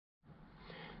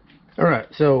Alright,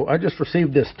 so I just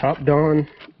received this Topdon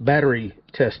battery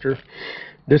tester.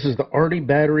 This is the RD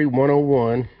Battery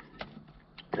 101,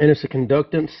 and it's a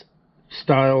conductance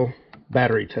style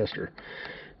battery tester.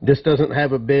 This doesn't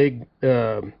have a big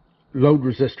load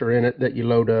resistor in it that you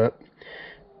load up,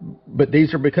 but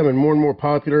these are becoming more and more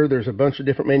popular. There's a bunch of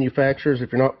different manufacturers.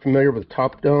 If you're not familiar with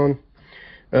Topdon,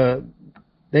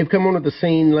 they've come onto the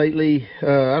scene lately.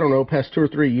 I don't know, past 2 or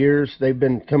 3 years. They've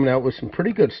been coming out with some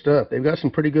pretty good stuff. They've got some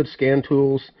pretty good scan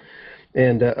tools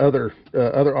and other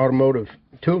automotive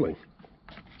tooling.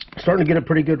 Starting to get a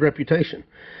pretty good reputation.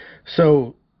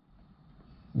 So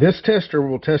this tester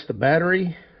will test the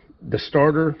battery, the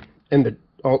starter, and the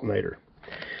alternator.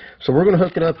 So we're going to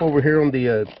hook it up over here on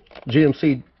the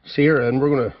GMC Sierra, and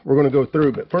we're going to go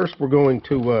through. But first, we're going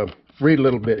to read a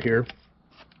little bit here.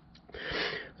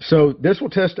 So this will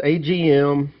test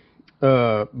AGM,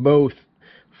 both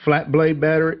flat plate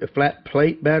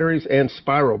batteries and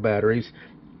spiral batteries,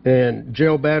 and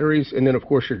gel batteries, and then of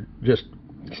course your just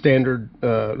standard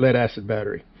lead acid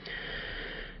battery.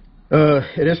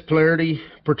 It is polarity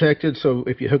protected, so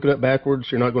if you hook it up backwards,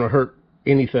 you're not going to hurt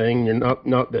anything. You're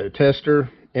not the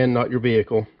tester and not your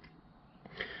vehicle.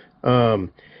 The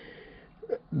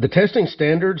testing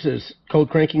standards is cold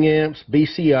cranking amps,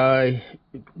 BCI,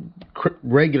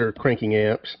 regular cranking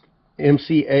amps,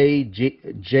 MCA,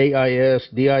 JIS,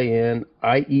 DIN,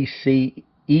 IEC,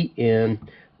 EN,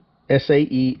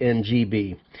 SAE, and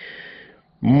GB.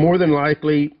 More than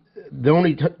likely, the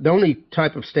only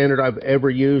type of standard I've ever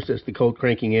used is the cold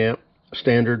cranking amp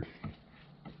standard.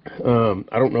 I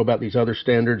don't know about these other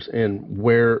standards and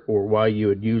where or why you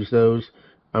would use those.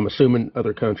 I'm assuming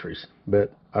other countries,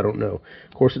 but I don't know.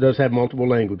 Of course, it does have multiple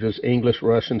languages: English,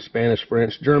 Russian, Spanish,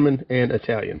 French, German, and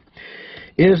Italian.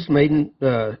 It is made in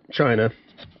China,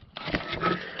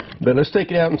 but let's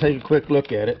take it out and take a quick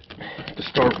look at it to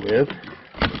start with.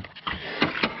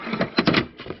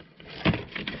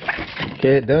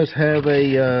 Okay, it does have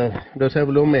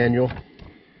a little manual.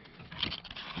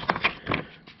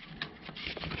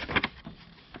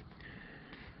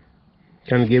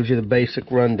 Kind of gives you the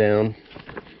basic rundown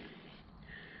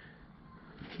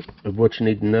of what you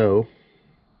need to know.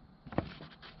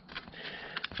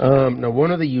 Now, one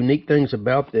of the unique things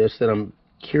about this that I'm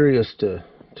curious to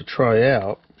try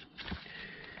out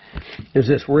is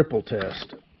this ripple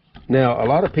test. Now, a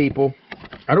lot of people,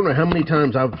 I don't know how many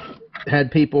times I've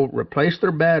had people replace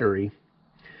their battery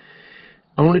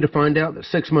only to find out that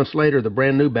 6 months later the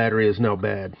brand new battery is now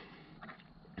bad.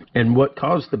 And what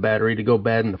caused the battery to go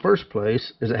bad in the first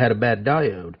place is it had a bad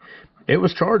diode. It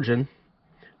was charging,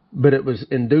 but it was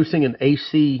inducing an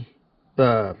AC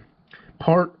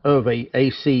part of a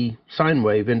AC sine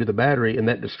wave into the battery, and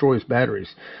that destroys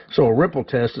batteries. So a ripple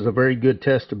test is a very good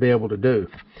test to be able to do,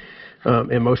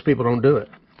 and most people don't do it.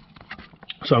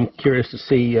 So I'm curious to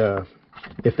see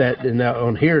if that, and now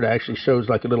on here it actually shows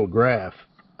like a little graph.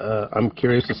 I'm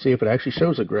curious to see if it actually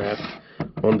shows a graph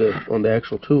on the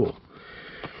actual tool.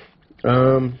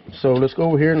 So let's go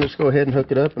over here and let's go ahead and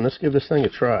hook it up and let's give this thing a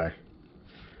try.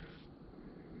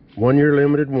 1 year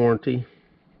limited warranty.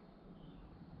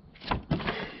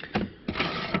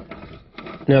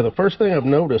 Now the first thing I've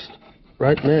noticed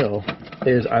right now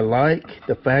is I like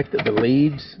the fact that the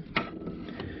leads,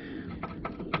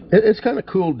 it's kind of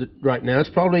cool right now. It's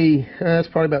probably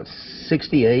about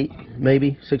 68,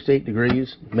 maybe 68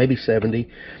 degrees, maybe 70.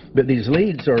 But these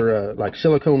leads are like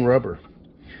silicone rubber.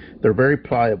 They're very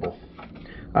pliable.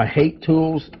 I hate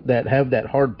tools that have that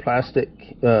hard plastic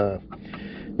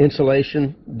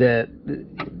insulation that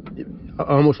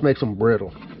almost makes them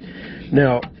brittle.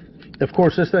 Now, of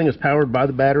course, this thing is powered by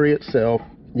the battery itself.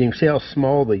 You can see how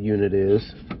small the unit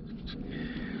is.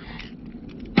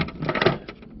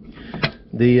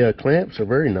 The clamps are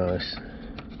very nice.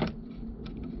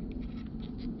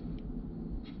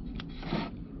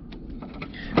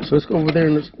 So let's go over there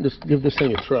and let's give this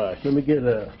thing a try. Let me get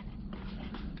us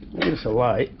a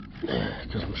light,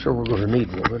 because I'm sure we're going to need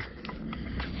one.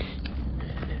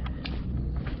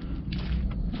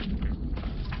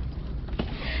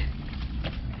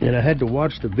 And I had to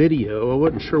watch the video. I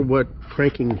wasn't sure what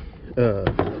cranking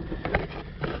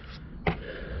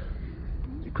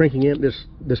amp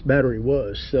this battery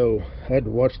was, so I had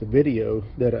to watch the video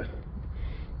that I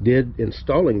did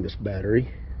installing this battery.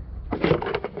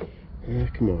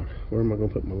 Come on, where am I going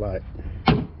to put my light?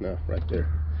 No, right there.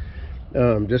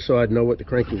 Just so I'd know what the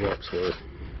cranking amps were.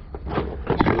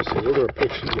 So let's see, we're going to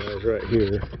put you guys right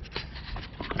here.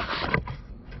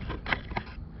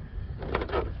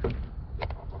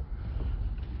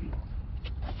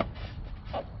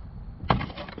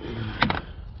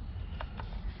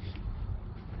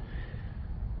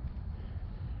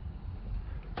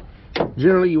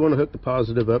 Generally, you want to hook the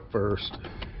positive up first,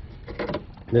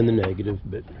 then the negative,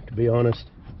 but to be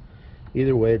honest,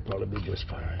 either way it'd probably be just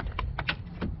fine.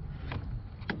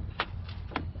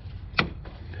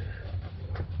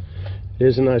 It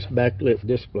is a nice backlit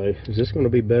display. Is this going to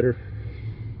be better?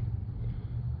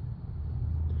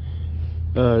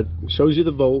 Shows you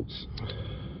the volts.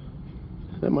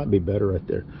 That might be better right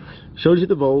there. Shows you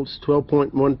the volts,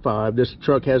 12.15. This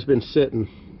truck has been sitting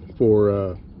for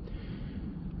a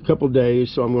couple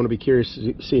days, so I'm going to be curious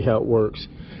to see how it works.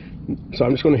 So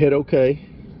I'm just going to hit OK.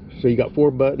 So you got 4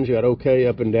 buttons. You got OK,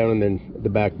 up and down, and then the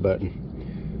back button.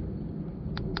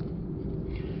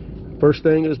 First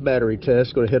thing is battery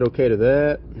test. Going to hit OK to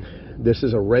that. This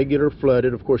is a regular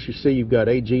flooded. Of course, you see you've got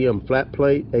AGM flat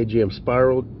plate, AGM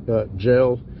spiral,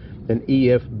 gel, and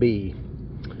EFB.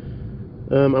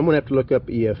 I'm going to have to look up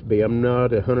EFB. I'm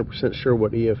not 100% sure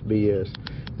what EFB is.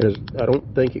 I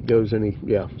don't think it goes any,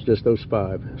 yeah, just those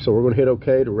 5. So we're going to hit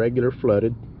OK to regular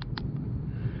flooded.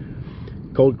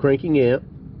 Cold cranking amp.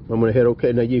 I'm going to hit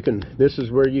OK. Now you can, this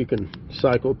is where you can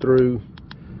cycle through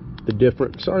the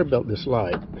different, sorry about this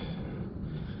light.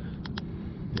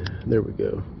 There we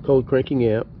go. Cold cranking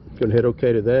amp. Going to hit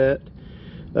OK to that.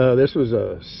 This was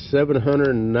a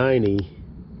 790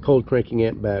 cold cranking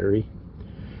amp battery.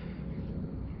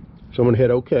 So I'm going to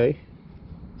hit OK.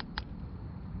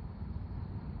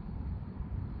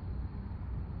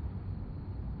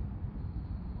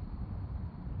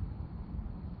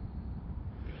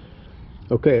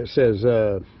 Okay, it says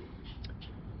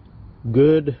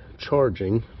good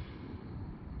charging.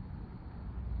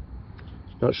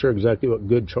 Not sure exactly what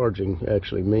good charging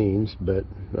actually means, but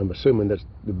I'm assuming that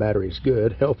the battery's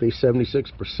good. Healthy,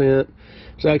 76%.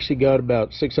 It's actually got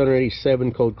about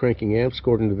 687 cold cranking amps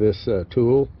according to this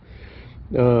tool.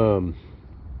 The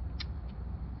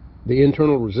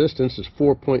internal resistance is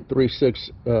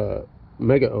 4.36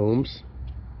 mega ohms.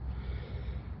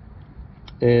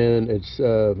 And it's,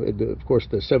 of course,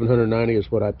 the 790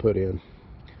 is what I put in.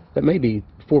 That may be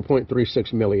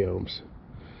 4.36 milliohms.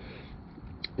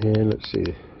 And let's see,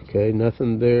 okay,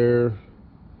 nothing there.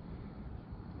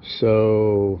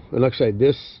 So, and like I say,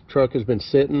 this truck has been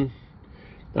sitting.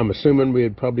 I'm assuming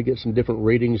we'd probably get some different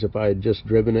readings if I had just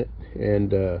driven it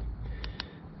and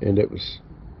it was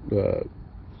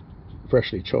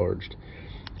freshly charged.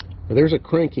 Now, there's a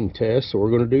cranking test, so we're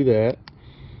going to do that.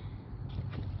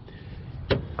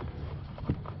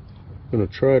 I'm going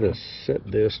to try to set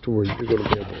this to where you're going to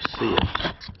be able to see it.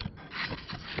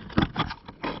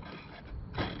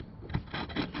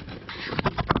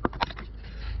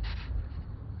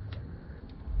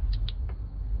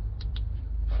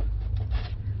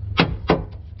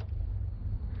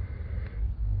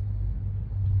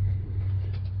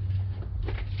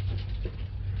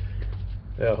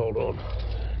 Now hold on.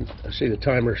 I see the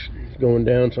timer's going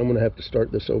down, so I'm going to have to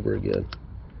start this over again.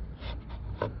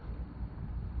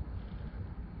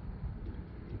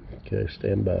 Okay,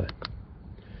 stand by.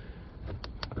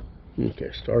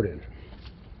 Okay, start in.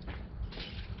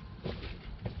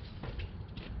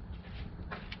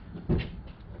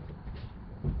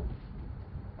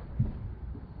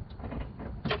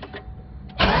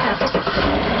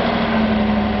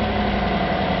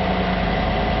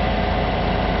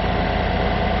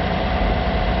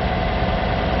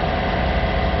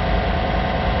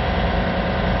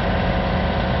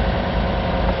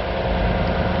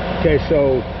 Okay,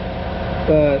 so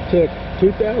it took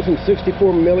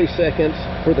 2,064 milliseconds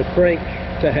for the crank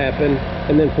to happen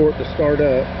and then for it to start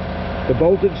up. The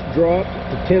voltage dropped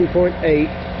to 10.8,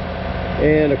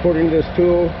 and according to this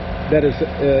tool, that is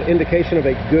an indication of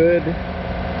a good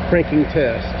cranking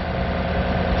test.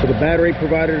 So the battery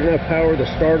provided enough power, the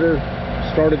starter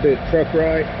started the truck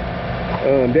right,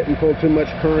 didn't pull too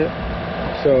much current,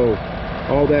 so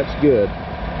all that's good.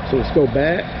 So let's go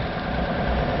back.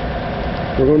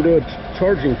 We're going to do a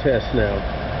charging test now.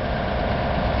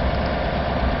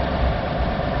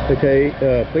 Okay,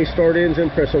 please start engine,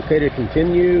 press OK to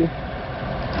continue.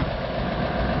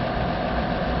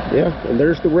 Yeah, and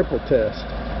there's the ripple test.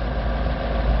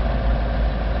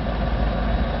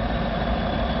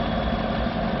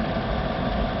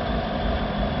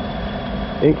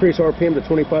 Increase RPM to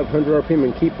 2,500 RPM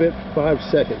and keep it 5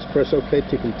 seconds. Press OK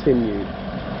to continue.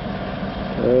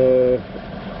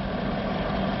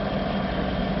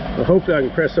 I hope I can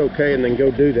press OK and then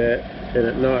go do that and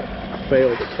it not fail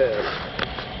the test.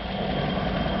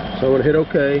 So I'm going to hit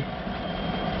OK.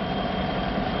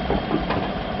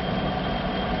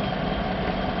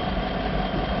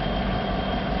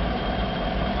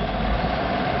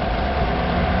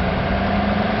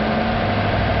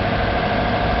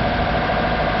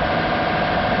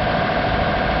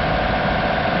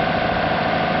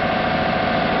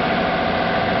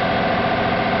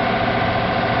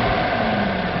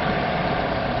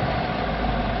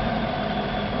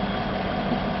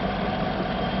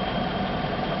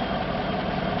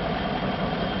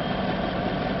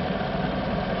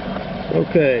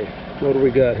 Okay, what do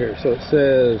we got here? So it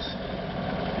says,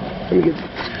 let me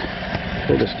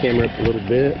pull this camera up a little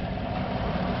bit.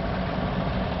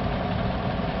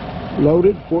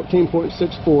 Loaded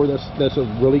 14.64, that's a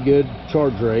really good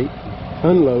charge rate.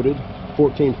 Unloaded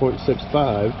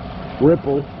 14.65.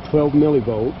 Ripple 12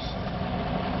 millivolts.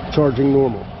 Charging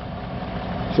normal.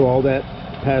 So all that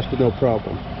passed with no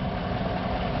problem.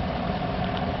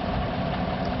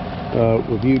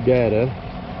 Review data.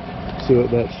 See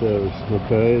what that shows.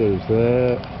 Okay, there's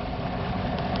that.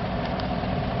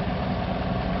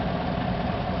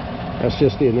 That's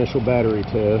just the initial battery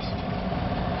test.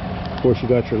 Of course, you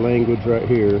got your language right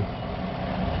here.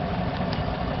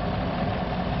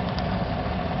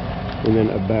 And then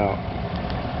about.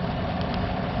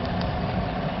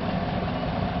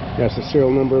 That's the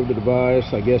serial number of the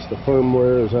device. I guess the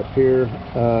firmware is up here.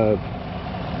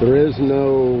 There is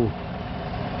no,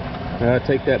 I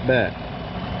take that back.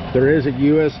 There is a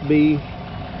USB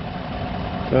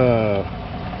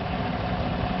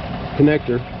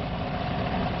connector.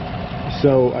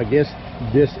 So I guess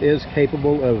this is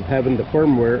capable of having the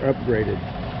firmware upgraded.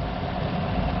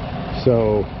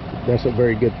 So that's a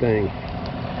very good thing.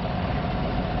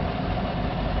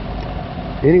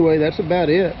 Anyway, that's about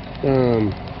it.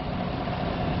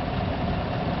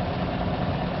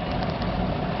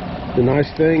 The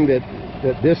nice thing that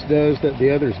this does that the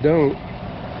others don't,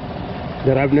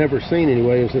 that I've never seen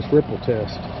anyway, is this ripple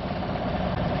test.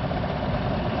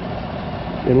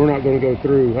 And we're not going to go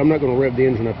through, I'm not going to rev the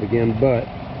engine up again, but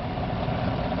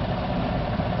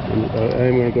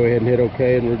I'm going to go ahead and hit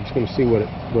OK, and we're just going to see what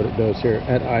it does here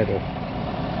at idle.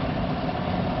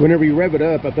 Whenever you rev it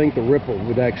up, I think the ripple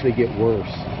would actually get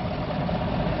worse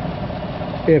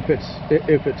if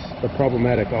it's a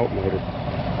problematic alternator.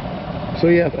 So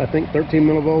yeah, I think 13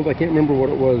 millivolts. I can't remember what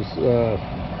it was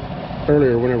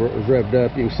earlier whenever it was revved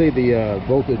up. You can see the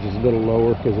voltage is a little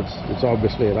lower because it's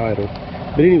obviously at idle.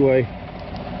 But anyway,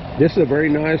 this is a very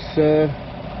nice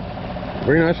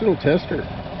little tester.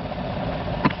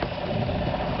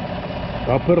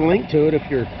 I'll put a link to it if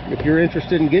you're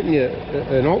interested in getting you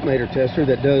an alternator tester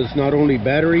that does not only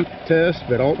battery test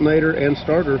but alternator and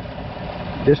starter.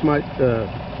 This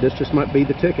just might be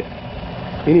the ticket.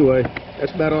 Anyway,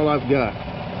 that's about all I've got.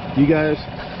 You guys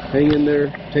hang in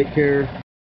there, take care.